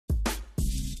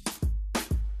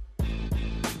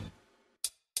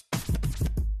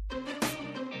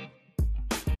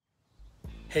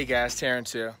Hey guys,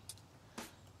 Terence here.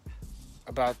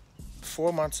 About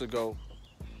 4 months ago,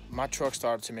 my truck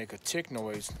started to make a tick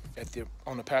noise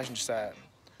on the passenger side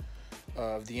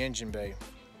of the engine bay.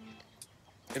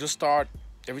 It'll start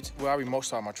I remote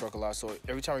start my truck a lot, so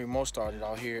every time I remote start it,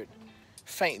 I'll hear it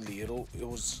faintly. It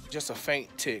was just a faint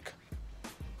tick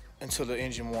until the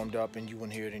engine warmed up and you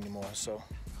wouldn't hear it anymore. So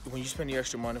when you spend the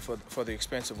extra money for the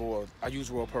expensive oil, I use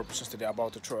oil purpose since the day I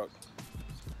bought the truck.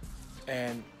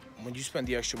 And when you spend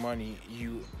the extra money,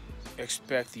 you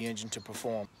expect the engine to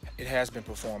perform. It has been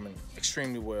performing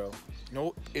extremely well.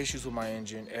 No issues with my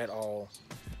engine at all.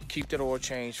 Keep that oil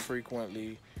changed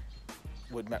frequently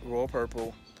with Royal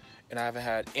Purple, and I haven't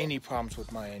had any problems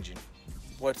with my engine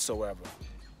whatsoever.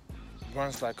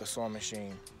 Runs like a sewing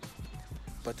machine.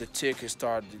 But the tick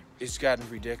it's gotten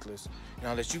ridiculous. And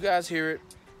I'll let you guys hear it.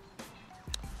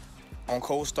 On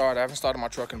cold start, I haven't started my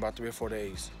truck in about 3 or 4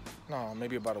 days. No,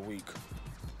 maybe about a week.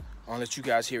 I'll let you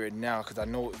guys hear it now because I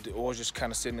know the oil's just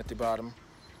kind of sitting at the bottom.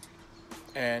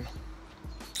 And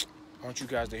I want you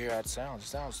guys to hear how it sounds. It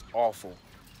sounds awful.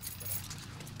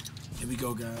 Here we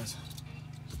go, guys.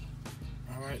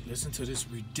 All right, listen to this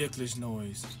ridiculous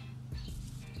noise.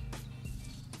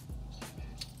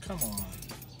 Come on.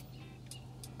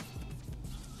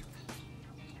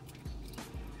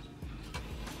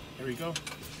 Here we go.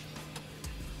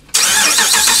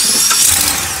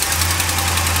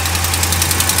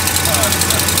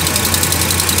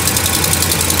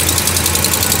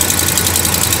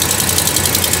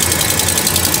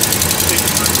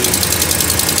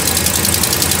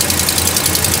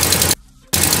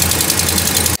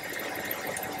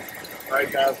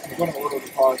 Alright guys, I'm going to order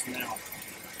the parts now,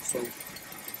 so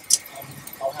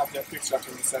I'll have that fixed up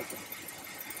in a second.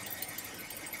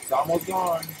 It's almost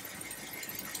gone.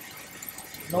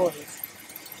 The noise.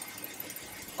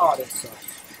 Oh, that sucks.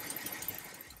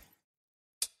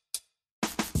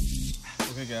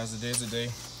 Okay guys, today's the day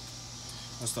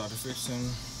I started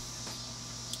fixing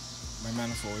my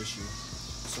manifold issue.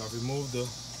 So I removed the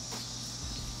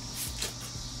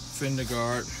fender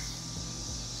guard.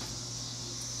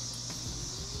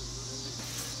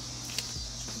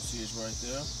 Is right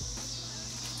there.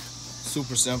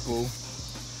 Super simple.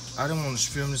 I didn't want to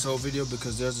film this whole video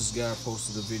because there's this guy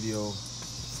posted a video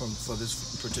for this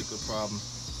particular problem.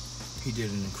 He did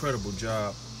an incredible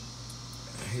job.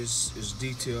 His is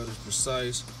detailed, is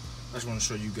precise. I just want to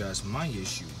show you guys my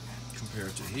issue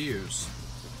compared to his.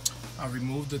 I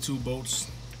removed the 2 bolts.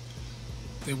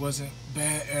 They wasn't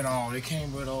bad at all. They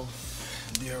came right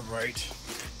off there right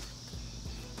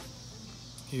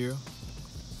here.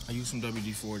 I used some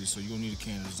WD-40, so you're gonna need a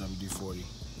can of this WD-40.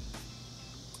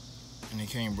 And they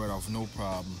came right off, no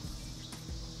problem.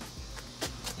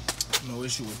 No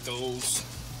issue with those.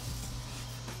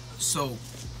 So,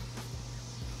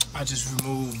 I just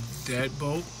removed that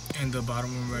bolt and the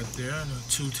bottom one right there, the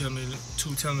two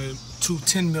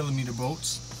 10 millimeter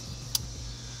bolts.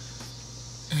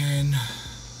 And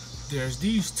there's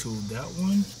these 2, that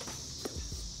one,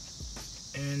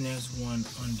 and there's one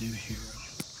under here.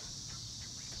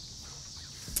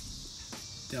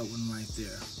 That one right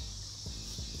there.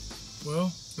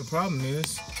 Well, the problem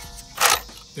is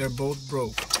they're both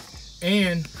broke,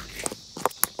 and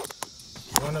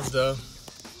one of the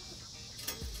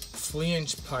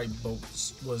flange pipe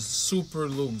bolts was super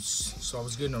loose, so I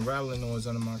was getting a rattling noise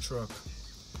under my truck.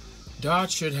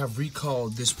 Dodge should have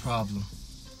recalled this problem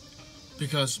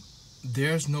because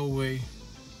there's no way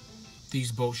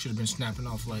these bolts should have been snapping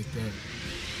off like that.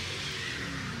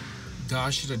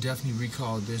 Dodge should have definitely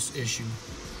recalled this issue.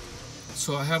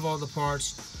 So I have all the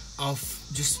parts. I'll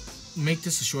just make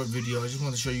this a short video. I just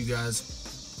want to show you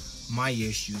guys my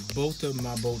issue. Both of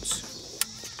my bolts,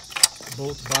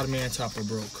 both bottom and top, are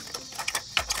broke.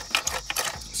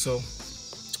 So,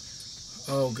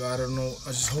 oh God, I don't know. I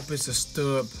just hope it's a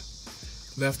stub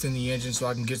left in the engine so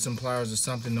I can get some pliers or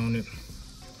something on it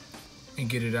and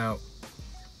get it out.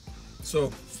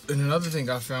 So, and another thing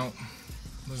I found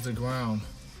was the ground.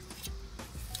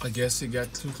 I guess it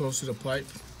got too close to the pipe.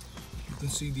 You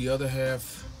can see the other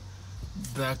half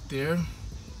back there.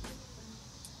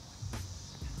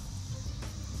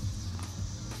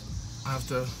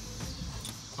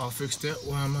 I'll fix that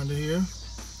while I'm under here.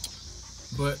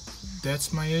 But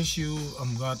that's my issue.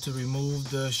 I'm going to remove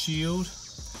the shield,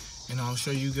 and I'll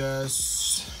show you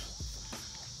guys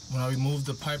when I remove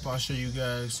the pipe. I'll show you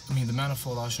guys, the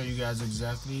manifold. I'll show you guys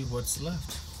exactly what's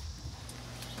left.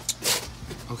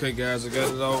 Okay guys, I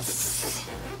got it off,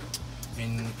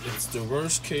 and it's the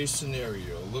worst case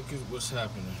scenario. Look at what's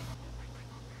happening.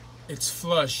 It's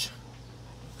flush,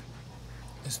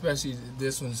 especially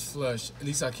this one's flush. At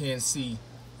least I can't see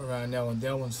around that one.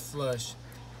 That one's flush.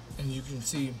 and you can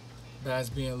see that's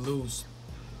being loose.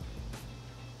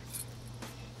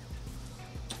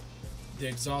 The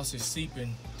exhaust is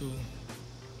seeping through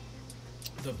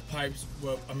the pipes.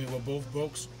 Well, I mean, where both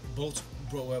bolts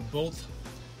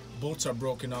are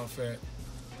broken off at.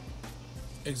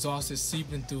 Exhaust is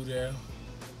seeping through there.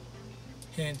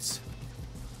 Hence,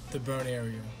 the burn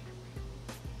area.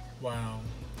 Wow.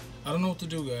 I don't know what to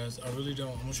do, guys. I really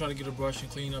don't. I'm gonna try to get a brush and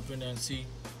clean up in there and see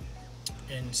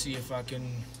if I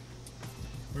can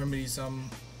remedy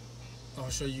some. I'll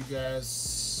show you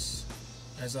guys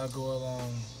as I go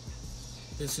along.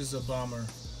 This is a bummer.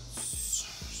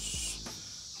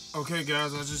 Okay,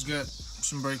 guys, I just got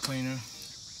some brake cleaner.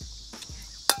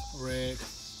 Rag.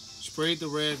 Sprayed the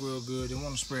rag real good. Didn't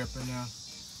want to spray up in there.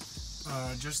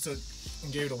 Just to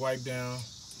give it a wipe down.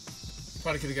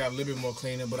 Probably could have got a little bit more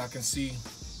cleaner, but I can see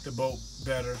the bolt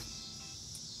better.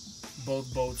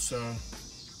 Both bolts are,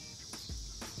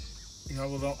 you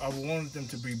know, I wanted them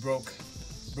to be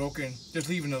broken, just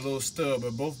leaving a little stub,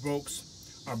 but both bolts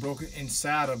are broken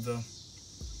inside of the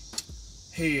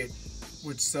head,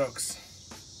 which sucks.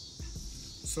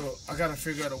 So I gotta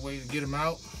figure out a way to get them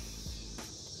out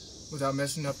without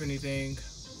messing up anything.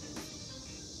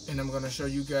 And I'm gonna show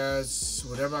you guys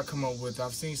whatever I come up with.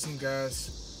 I've seen some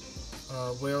guys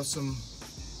weld some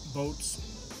bolts,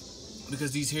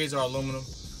 because these heads are aluminum.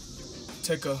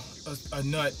 Take a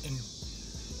nut and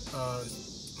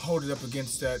hold it up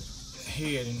against that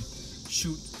head and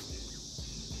shoot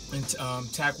and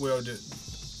tack weld it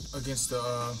against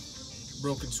the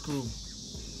broken screw.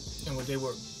 And what they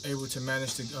were able to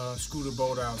manage to screw the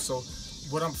bolt out. So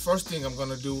first thing I'm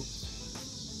gonna do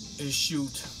is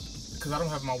shoot, because I don't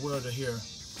have my welder here.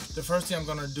 The first thing I'm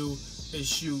gonna do is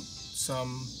shoot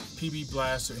some PB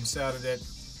blaster inside of that,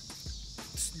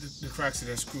 the cracks of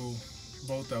that screw,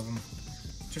 both of them,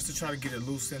 just to try to get it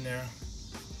loose in there.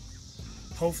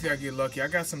 Hopefully I get lucky. I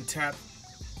got some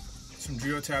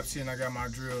drill taps here, and I got my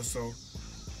drill, so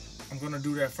I'm gonna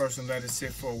do that first and let it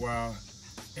sit for a while,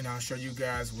 and I'll show you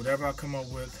guys whatever I come up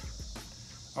with.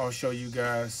 I'll show you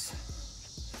guys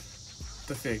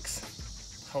the fix.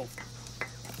 Hopefully.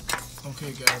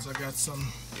 Okay, guys, I got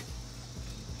some.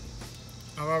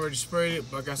 I've already sprayed it,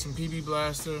 but I got some PB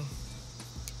blaster,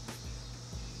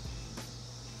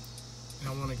 and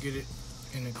I want to get it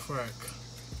in a crack.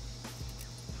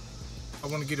 I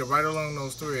want to get it right along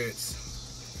those threads.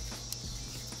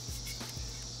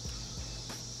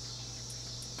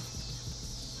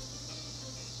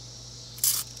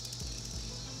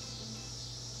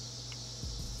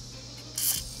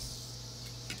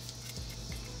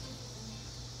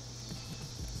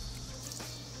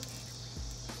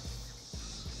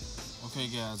 Okay,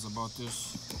 guys, about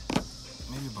this,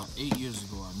 maybe about 8 years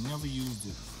ago, I never used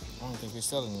it. I don't think they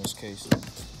sell it in this case. I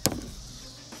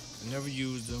never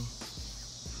used them.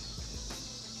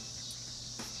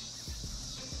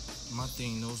 My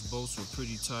thing, those bolts were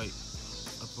pretty tight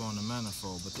up on the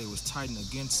manifold, but they was tightened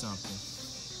against something.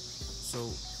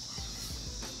 So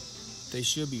they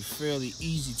should be fairly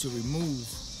easy to remove,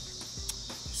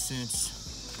 since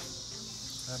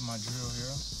I have my drill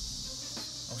here.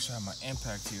 I wish I had my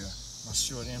impact here. My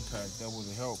short impact, that would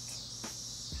have helped.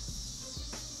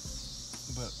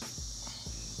 But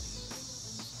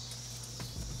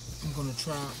I'm gonna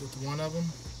try with one of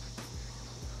them.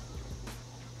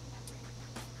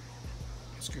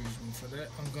 Excuse me for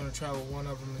that. I'm gonna try with one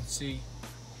of them and see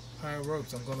how it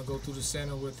works. I'm gonna go through the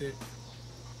center with it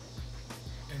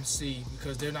and see,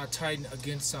 because they're not tightened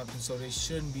against something, so they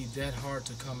shouldn't be that hard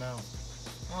to come out.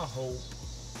 I hope.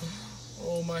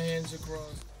 Oh, my hands are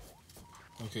crossed.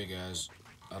 Okay, guys,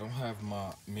 I don't have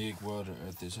my MIG welder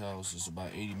at this house. It's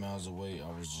about 80 miles away. I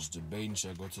was just debating,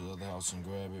 should I go to the other house and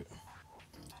grab it?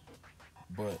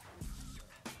 But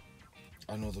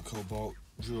I know the Cobalt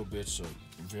drill bits are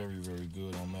very, very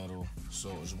good on metal.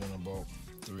 So I just went about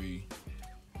 3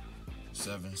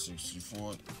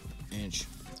 7/64 inch,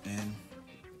 and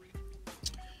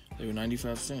they were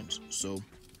 95 cents. So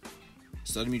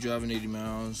instead of me driving 80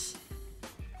 miles,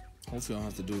 hopefully I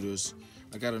don't have to do this.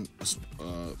 I got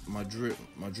my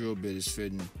drill bit is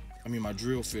fitting. I mean, my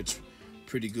drill fits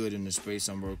pretty good in the space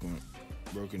I'm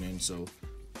working in. So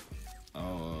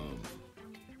I'll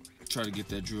try to get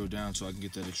that drill down so I can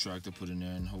get that extractor put in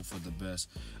there and hope for the best.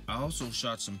 I also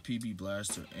shot some PB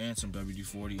blaster and some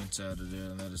WD-40 inside of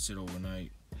there and let it sit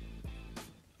overnight.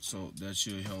 So that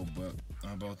should help. But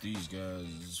I bought these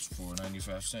guys for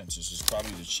 95 cents. This is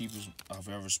probably the cheapest I've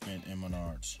ever spent in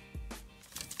Menards.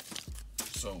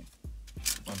 So,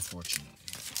 unfortunately.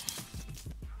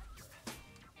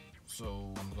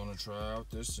 So I'm gonna try out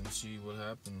this and see what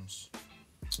happens.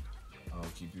 I'll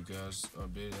keep you guys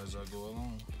updated as I go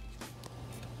along.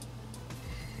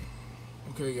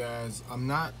 Okay guys, I'm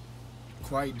not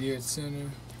quite dead center,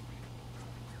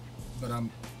 but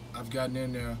I've gotten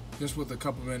in there just with a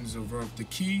couple minutes of work. The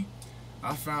key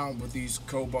I found with these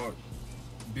cobalt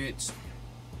bits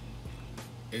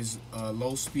is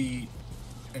low speed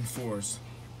and force.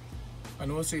 I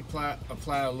know it's apply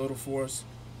a little force,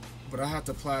 but I have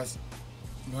to apply,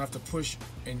 I have to push,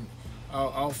 and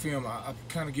I'll film. I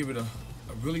kind of give it a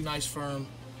really nice firm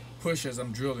push as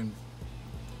I'm drilling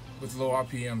with low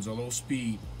RPMs or low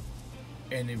speed,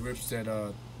 and it rips that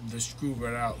the screw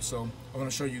right out. So I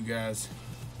want to show you guys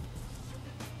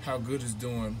how good it's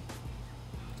doing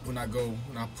when I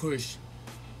push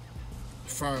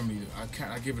firmly.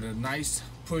 I give it a nice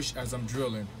push as I'm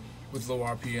drilling with low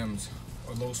RPMs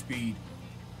or low speed,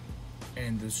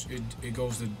 and it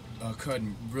goes to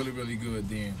cutting really good.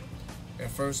 Then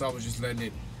at first I was just letting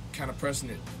it, kind of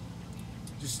pressing it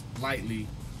just lightly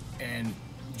and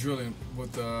drilling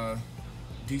with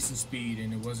decent speed,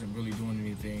 and it wasn't really doing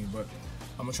anything. But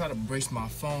I'm gonna try to brace my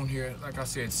phone here. Like I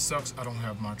said, it sucks I don't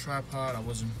have my tripod. I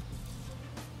wasn't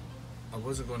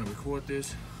going to record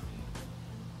this,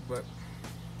 but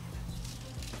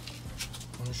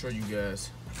I'm gonna show you guys.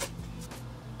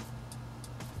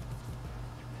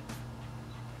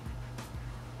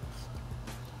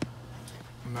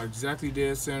 I'm not exactly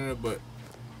dead center, but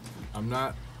I'm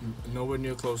not nowhere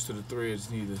near close to the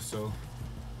threads neither. So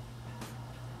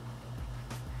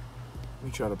let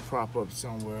me try to prop up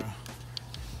somewhere.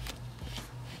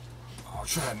 I'll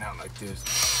try it now like this.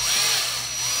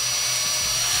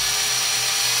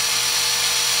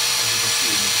 As you can see,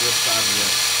 the grip side of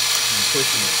that. I'm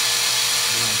pushing it.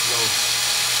 Doing slow.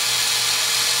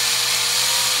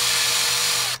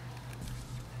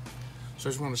 So I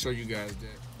just want to show you guys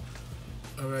that.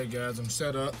 Alright guys, I'm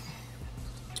set up.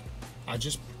 I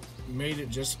just made it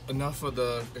just enough for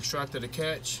the extractor to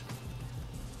catch,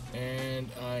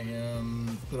 and I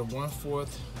am put a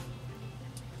 1/4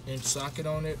 inch socket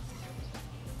on it,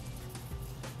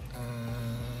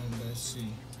 and let's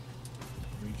see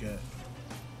what we got.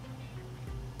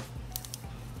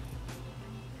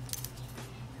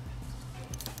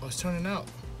 Oh, it's turning out.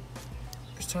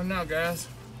 It's turning out, guys.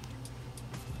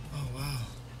 Oh wow.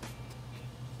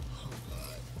 Oh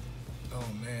god. Oh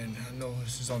man, I know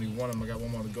this is only one of them. I got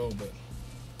one more to go, but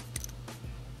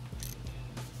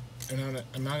and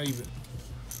I'm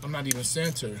not even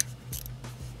center.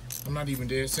 I'm not even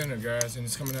dead center, guys, and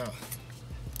it's coming out.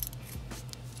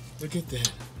 Look at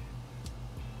that.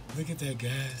 Look at that,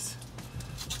 guys.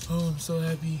 Oh, I'm so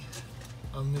happy.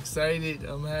 I'm excited.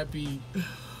 I'm happy.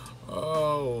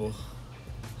 Oh,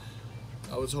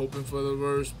 I was hoping for the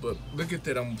worst, but look at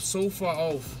that. I'm so far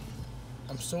off.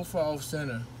 I'm so far off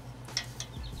center.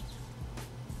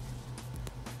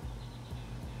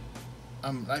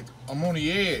 I'm on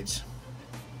the edge,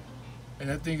 and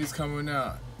that thing is coming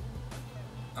out.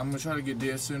 I'm gonna try to get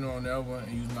dead center on that one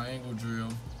and use my angle drill.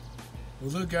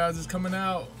 Well, look, guys, it's coming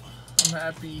out. I'm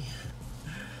happy.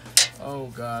 Oh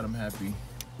God, I'm happy.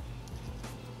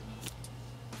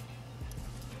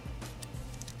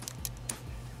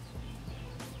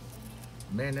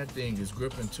 Man, that thing is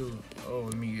gripping too. Oh,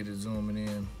 let me get it zooming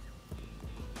in.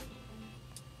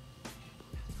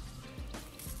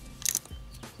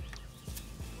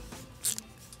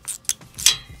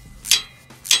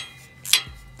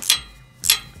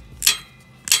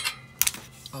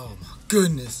 Oh my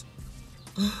goodness.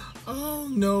 Oh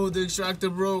no, the extractor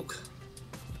broke.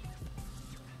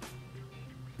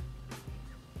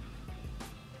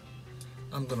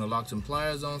 I'm gonna lock some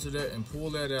pliers onto that and pull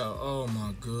that out. Oh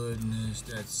my goodness,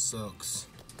 that sucks.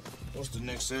 What's the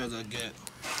next size I get?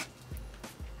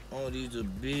 Oh, these are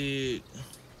big. I'm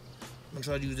gonna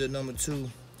try to use that number 2.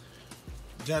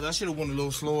 Guys, I should have went a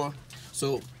little slower.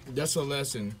 So that's a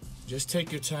lesson. Just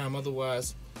take your time.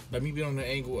 Otherwise, by me being on the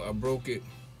angle, I broke it.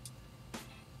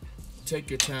 Take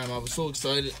your time. I was so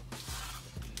excited.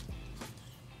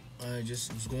 I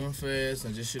just was going fast.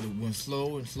 I just should have went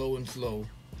slow and slow and slow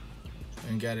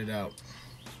and got it out.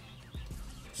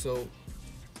 So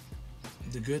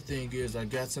the good thing is I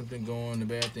got something going. The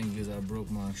bad thing is I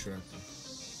broke my extractor.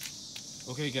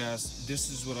 Okay guys, this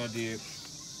is what I did.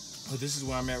 This is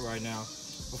where I'm at right now.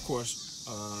 Of course,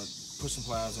 put some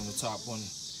pliers on the top one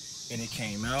and it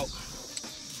came out.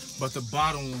 But the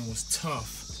bottom one was tough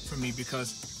for me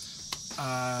because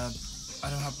I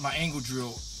don't have my angle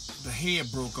drill. The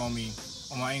head broke on me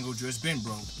on my angle drill. It's been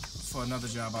broke for another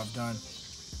job I've done.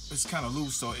 It's kind of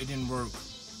loose, so it didn't work.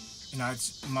 You know,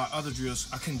 my other drills,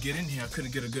 I couldn't get in here. I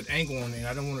couldn't get a good angle on it.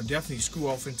 I don't want to definitely screw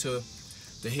off into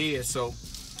the head. So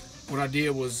what I did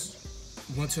was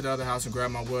went to the other house and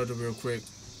grabbed my welder real quick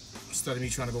instead of me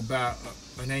trying to go buy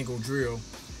an angle drill.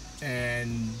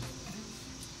 And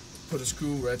put a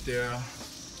screw right there.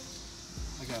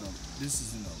 I got this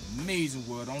is an amazing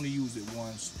weld. I only used it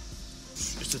once.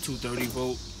 It's a 230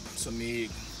 volt. It's a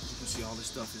MIG. You can see all this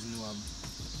stuff is new.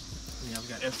 I've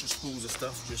got extra screws and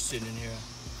stuff just sitting in here.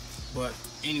 But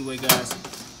anyway, guys,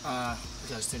 I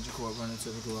got extension cord running to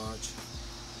the garage.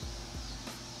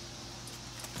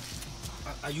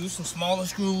 I used some smaller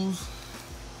screws.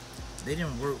 They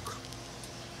didn't work.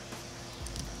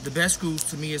 The best screws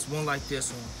to me is one like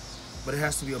this one, but it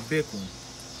has to be a big one.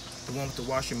 The one with the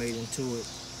washer made into it.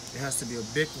 It has to be a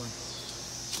big one.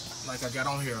 Like I got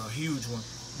on here, a huge one,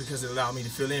 because it allowed me to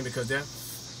fill in, because that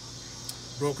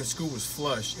broken screw was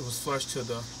flush. It was flush to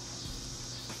the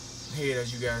head,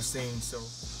 as you guys seen. So,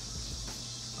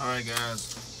 all right,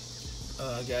 guys,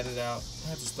 I got it out. I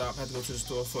had to stop. I had to go to the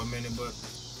store for a minute, but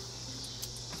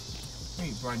let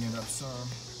me brighten it up some.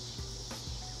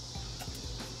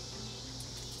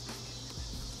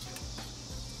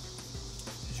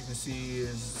 As you can see,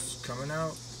 is coming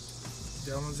out.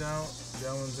 That one's out.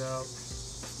 That one's out.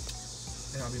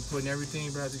 And I'll be putting everything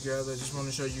back together. Just want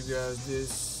to show you guys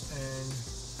this, and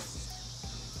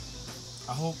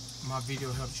I hope my video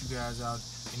helped you guys out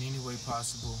in any way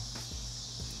possible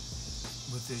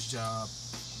with this job.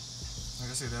 Like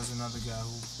I said, there's another guy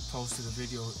who posted a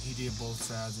video. He did both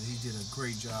sides, and he did a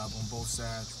great job on both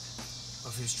sides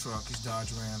of his truck, his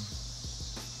Dodge Ram,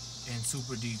 in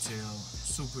super detail,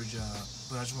 super job.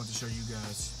 But I just wanted to show you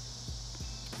guys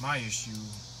my issue.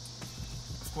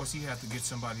 Of course, he had to get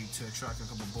somebody to extract a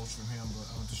couple bolts from him, but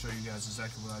I want to show you guys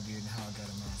exactly what I did and how I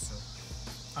got him out. So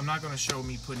I'm not going to show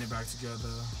me putting it back together.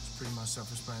 It's pretty much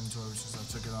self-explanatory since I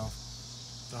took it off.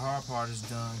 The hard part is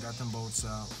done. Got them bolts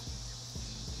out.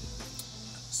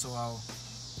 So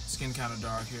it's getting kind of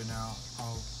dark here now.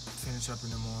 I'll finish up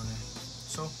in the morning.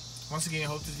 So once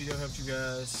again, hope this video helped you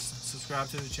guys.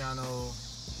 Subscribe to the channel.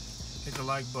 Hit the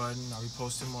like button. I'll be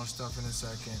posting more stuff in a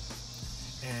second.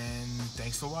 And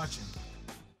thanks for watching.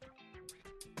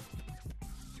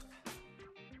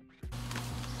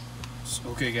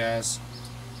 Okay, guys,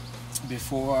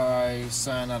 before I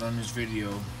sign out on this video,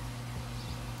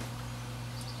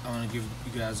 I want to give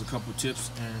you guys a couple tips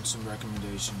and some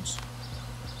recommendations.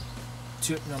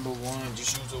 Tip number one,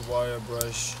 just use a wire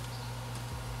brush,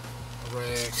 a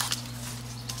rag,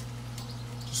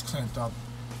 just cleaned up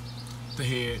the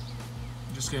head,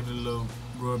 just gave it a little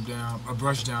rub down, or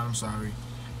brush down, I'm sorry,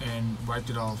 and wiped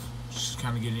it off, just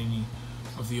kind of get any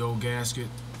of the old gasket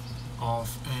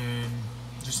off, and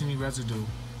just any residue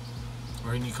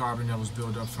or any carbon that was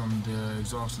built up from the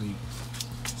exhaust leak.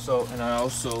 So, and I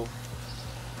also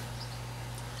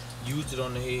used it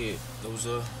on the head. There was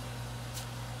a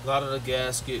lot of the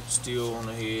gasket still on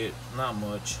the head, not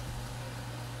much.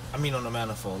 I mean on the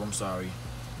manifold, I'm sorry.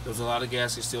 There was a lot of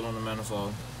gasket still on the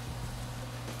manifold.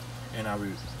 And I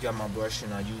got my brush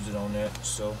and I used it on that.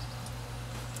 So,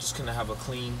 just gonna have a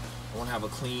clean, I wanna have a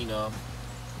clean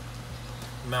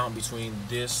mount between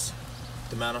this,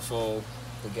 the manifold,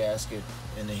 the gasket,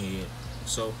 and the head.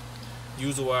 So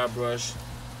use a wire brush,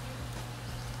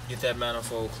 get that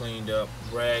manifold cleaned up,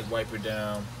 rag, wipe it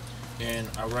down, and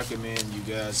I recommend you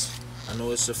guys, I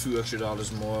know it's a few extra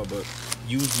dollars more, but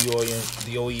use the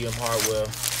OEM hardware.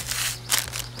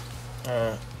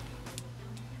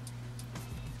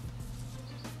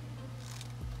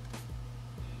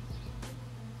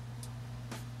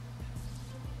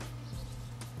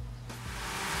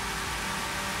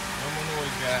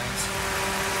 Guys,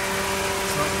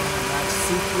 truck running back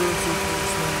super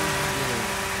smooth and good.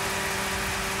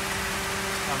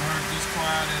 I've heard this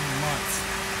quiet in months.